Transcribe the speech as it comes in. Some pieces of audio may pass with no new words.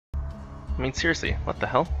I mean, seriously, what the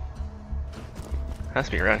hell? Has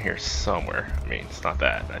to be around here somewhere. I mean, it's not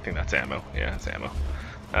that. I think that's ammo. Yeah, it's ammo.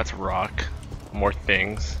 That's rock. More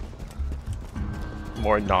things.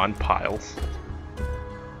 More non-piles.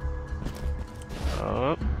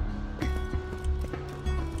 Oh.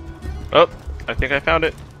 Oh, I think I found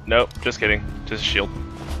it. Nope, just kidding. Just a shield.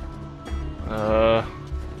 I'm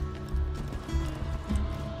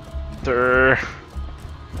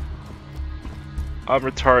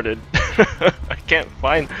retarded. I can't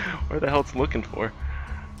find where the hell it's looking for.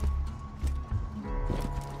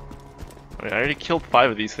 I mean, I already killed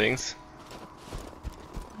 5 of these things.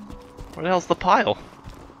 Where the hell's the pile?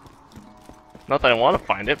 Not that I want to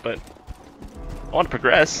find it, but I want to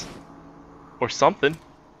progress. Or something.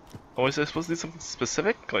 Oh, is I supposed to do something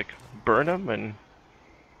specific? Like, burn them and...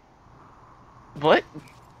 What?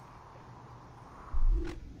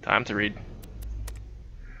 Time to read.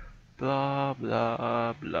 Blah,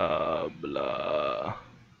 blah, blah, blah.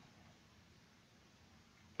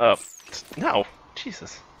 No.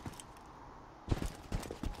 Jesus.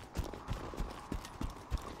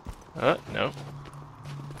 No.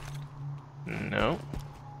 No.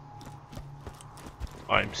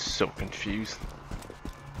 I'm so confused.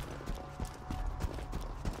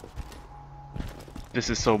 This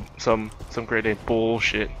is some grade A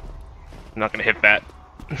bullshit. I'm not gonna hit that.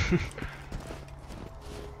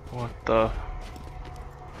 What the?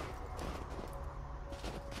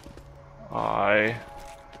 I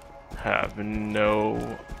have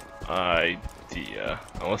no idea.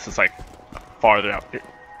 Unless it's like farther out here.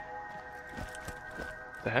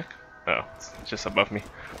 The heck? Oh, it's just above me.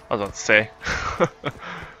 I was about to say.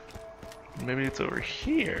 Maybe it's over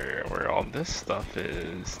here where all this stuff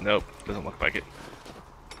is. Nope, doesn't look like it.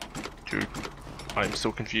 Dude, I'm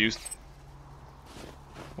so confused.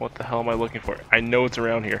 What the hell am I looking for? I know it's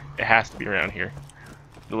around here. It has to be around here.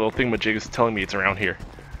 The little thingamajig is telling me it's around here.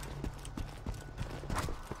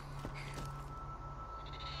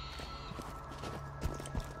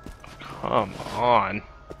 Come on.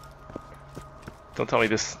 Don't tell me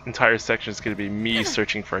this entire section is going to be me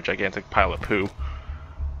searching for a gigantic pile of poo.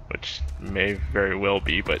 Which may very well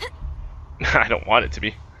be, but I don't want it to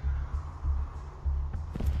be.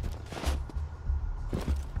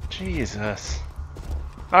 Jesus.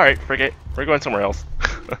 Alright, forget. We're going somewhere else.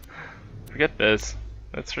 Forget this.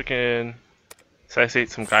 Let's freaking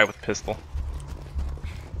assassinate some guy with a pistol.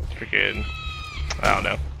 Freaking... I don't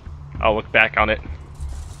know. I'll look back on it.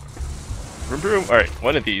 Vroom vroom. Alright,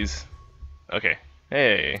 one of these. Okay.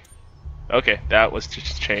 Hey. Okay, that was to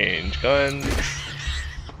change guns.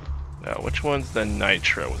 Now, which one's the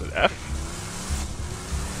nitro? Was it F?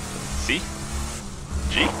 C?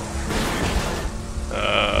 G?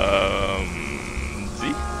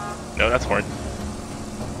 Z? No, that's horn.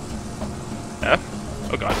 F?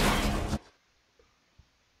 Oh god.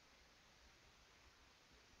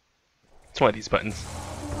 It's one of these buttons.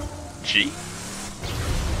 G?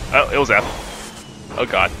 Oh, it was F. Oh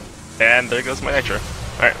god. And there goes my nitro.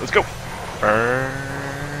 Alright, let's go.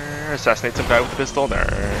 Assassinate some guy with a pistol.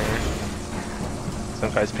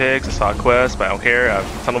 Some guy's pigs. I saw a quest, but I don't care. I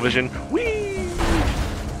have tunnel vision. Whee!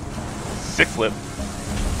 Sick flip.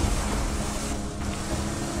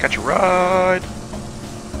 Catch a ride.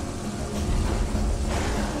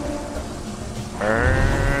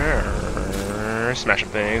 Smash up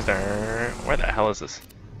things. Where the hell is this?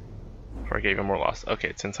 Before I gave him more loss. Okay,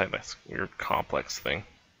 it's inside this weird complex thing.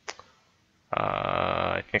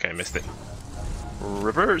 I think I missed it.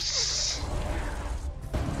 Reverse.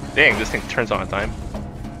 Dang, this thing turns on time.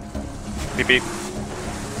 Beep beep.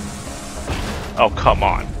 Oh, come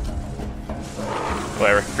on.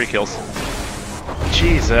 Whatever, 3 kills.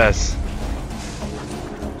 Jesus.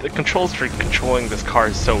 The controls for controlling this car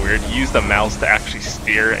is so weird. You use the mouse to actually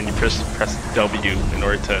steer, and you press W in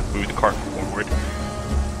order to move the car forward.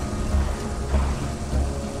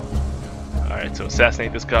 Alright, so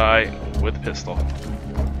assassinate this guy with a pistol.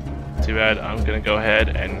 Too bad, I'm gonna go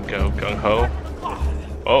ahead and go gung-ho.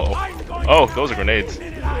 Oh, oh, those are grenades.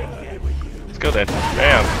 Let's go then.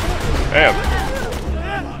 Bam! Bam!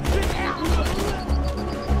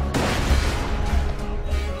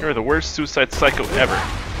 You're the worst suicide psycho ever.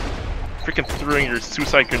 Freaking throwing your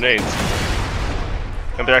suicide grenades.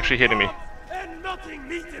 And they're actually hitting me.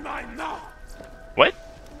 What?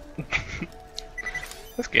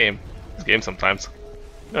 This game sometimes.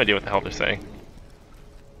 No idea what the hell they're saying.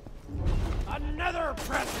 Another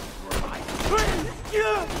present for my...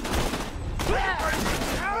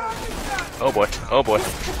 Oh boy, oh boy.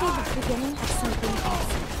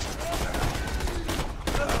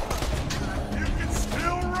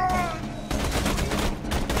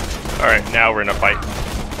 Alright, now we're in a fight.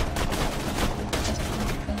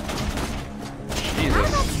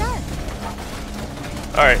 Jesus.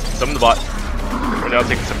 Alright, summon the bot. We're now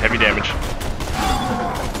taking some heavy damage.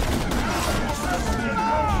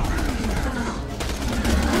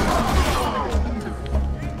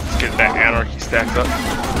 Let's get that anarchy stacked up.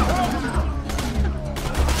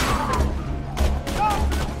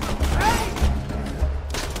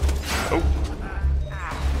 Oh.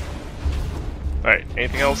 Alright,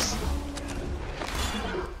 anything else?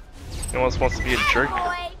 Anyone else wants to be a jerk?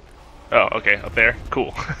 Oh, okay, up there.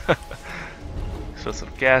 Cool. So some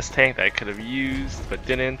gas tank that I could have used, but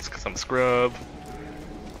didn't, because I'm a scrub.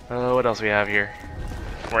 What else we have here?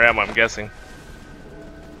 Where am I? I'm guessing.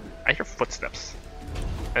 I hear footsteps.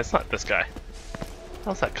 And it's not this guy.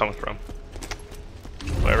 How's that coming from?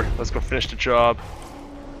 Whatever, let's go finish the job.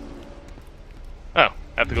 Oh, I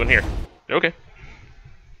have to go in here. Okay.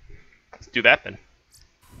 Let's do that then.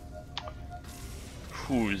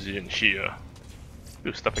 Who's in here?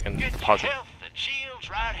 Ooh, stuff I can deposit.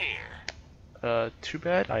 Right here. Too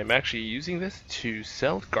bad. I am actually using this to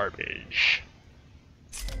sell garbage.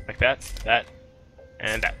 Like that,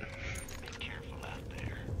 and that. Be careful out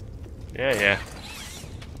there.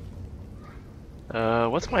 Yeah.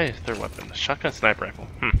 What's my third weapon? Shotgun sniper rifle.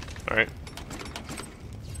 Alright.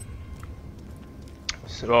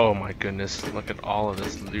 So, oh my goodness, look at all of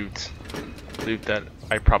this loot. Loot that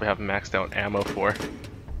I probably have maxed out ammo for.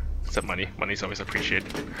 Except money. Money's always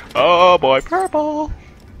appreciated. Oh boy, purple!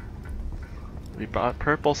 We bought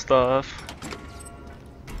purple stuff.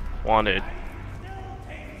 Wanted.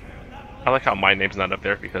 I like how my name's not up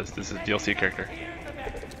there because this is a DLC character.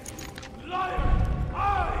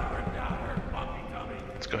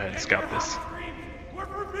 Let's go ahead and scout this.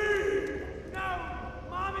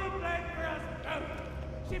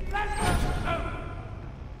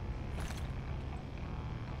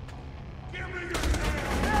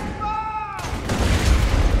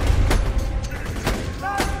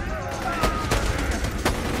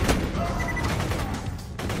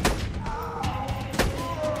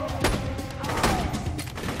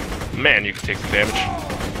 Man, you can take some damage.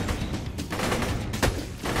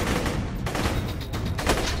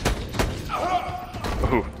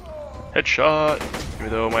 Ooh. Headshot! Even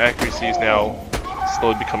though my accuracy is now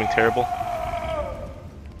slowly becoming terrible.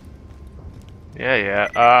 Yeah.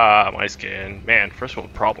 Ah, my skin. Man, first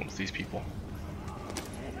world problems, these people.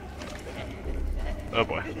 Oh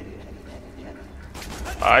boy.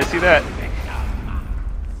 I see that.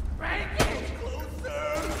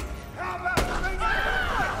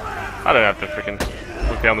 I don't have to freaking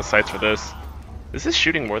look down the sights for this. Is this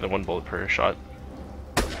shooting more than one bullet per shot?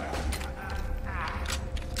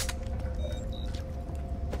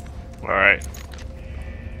 Alright.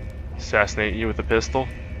 Assassinate you with a pistol.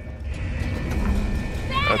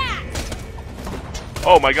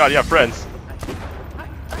 Oh my god, you have friends.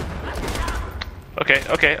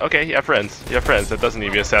 Okay, you have friends. You have friends. That doesn't need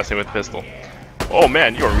to be assassinated with a pistol. Oh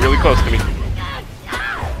man, you are really close to me.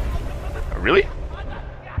 Really?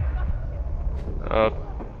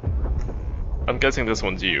 I'm guessing this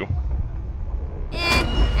one's you.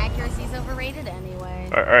 Accuracy's overrated anyway.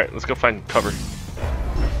 Alright, let's go find cover.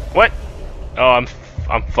 What? Oh,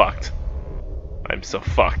 I'm fucked. I'm so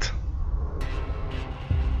fucked.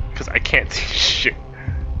 Because I can't see shit.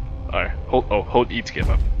 Alright, hold E to give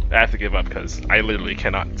up. I have to give up because I literally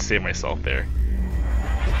cannot save myself there.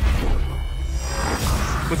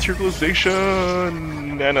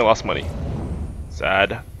 Materialization! And I lost money.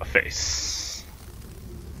 Sad face.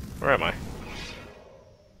 Where am I?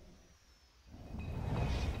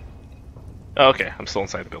 Oh, okay, I'm still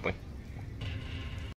inside the building.